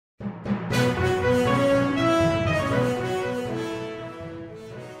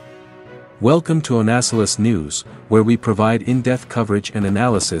Welcome to Onasilus News, where we provide in-depth coverage and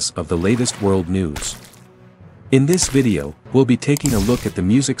analysis of the latest world news. In this video, we'll be taking a look at the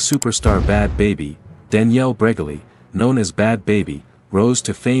music superstar Bhad Bhabie. Danielle Bregoli, known as Bhad Bhabie, rose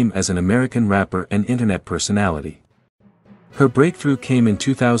to fame as an American rapper and internet personality. Her breakthrough came in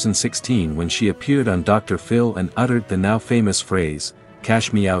 2016 when she appeared on Dr. Phil and uttered the now famous phrase,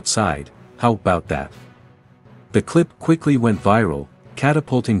 "Cash me outside, how about that?" The clip quickly went viral,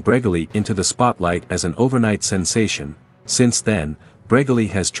 catapulting Bregoli into the spotlight as an overnight sensation. Since then, Bregoli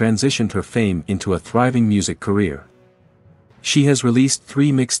has transitioned her fame into a thriving music career. She has released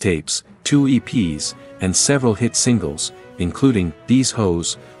 3 mixtapes, 2 EPs, and several hit singles, including These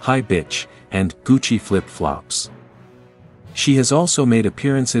Hoes, Hi Bitch, and Gucci Flip Flops. She has also made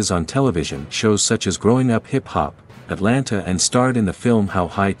appearances on television shows such as Growing Up Hip Hop, Atlanta, and starred in the film How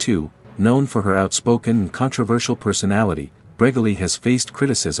High 2. Known for her outspoken and controversial personality, Bregoli has faced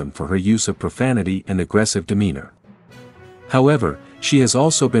criticism for her use of profanity and aggressive demeanor. However, she has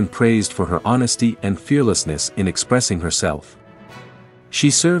also been praised for her honesty and fearlessness in expressing herself.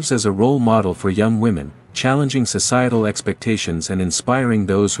 She serves as a role model for young women, challenging societal expectations and inspiring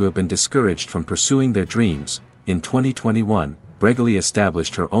those who have been discouraged from pursuing their dreams. In 2021, Bregoli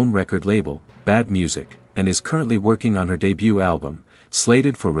established her own record label, Bhad Music, and is currently working on her debut album,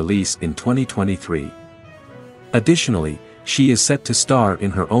 slated for release in 2023. Additionally, she is set to star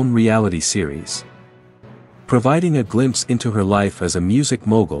in her own reality series. Providing a glimpse into her life as a music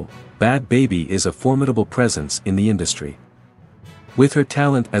mogul, Bhad Bhabie is a formidable presence in the industry. With her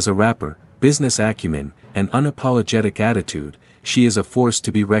talent as a rapper, business acumen, and unapologetic attitude, she is a force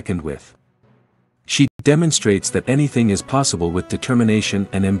to be reckoned with. She demonstrates that anything is possible with determination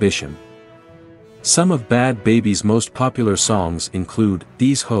and ambition. Some of Bhad Bhabie's most popular songs include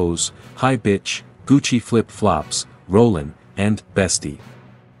These Hoes, Hi Bitch, Gucci Flip Flops, Rollin', and Bestie.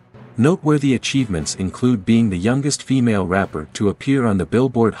 Noteworthy achievements include being the youngest female rapper to appear on the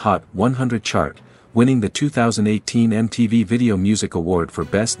Billboard Hot 100 chart, winning the 2018 MTV Video Music Award for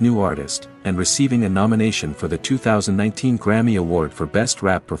Best New Artist, and receiving a nomination for the 2019 Grammy Award for Best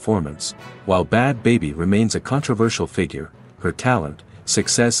Rap Performance. While Bhad Bhabie remains a controversial figure, her talent,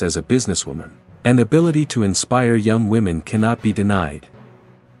 success as a businesswoman, and ability to inspire young women cannot be denied.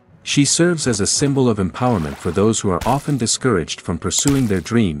 She serves as a symbol of empowerment for those who are often discouraged from pursuing their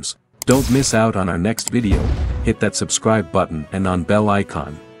dreams. Don't miss out on our next video. Hit that subscribe button and on bell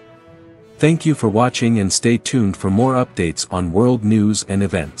icon. Thank you for watching and stay tuned for more updates on world news and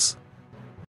events.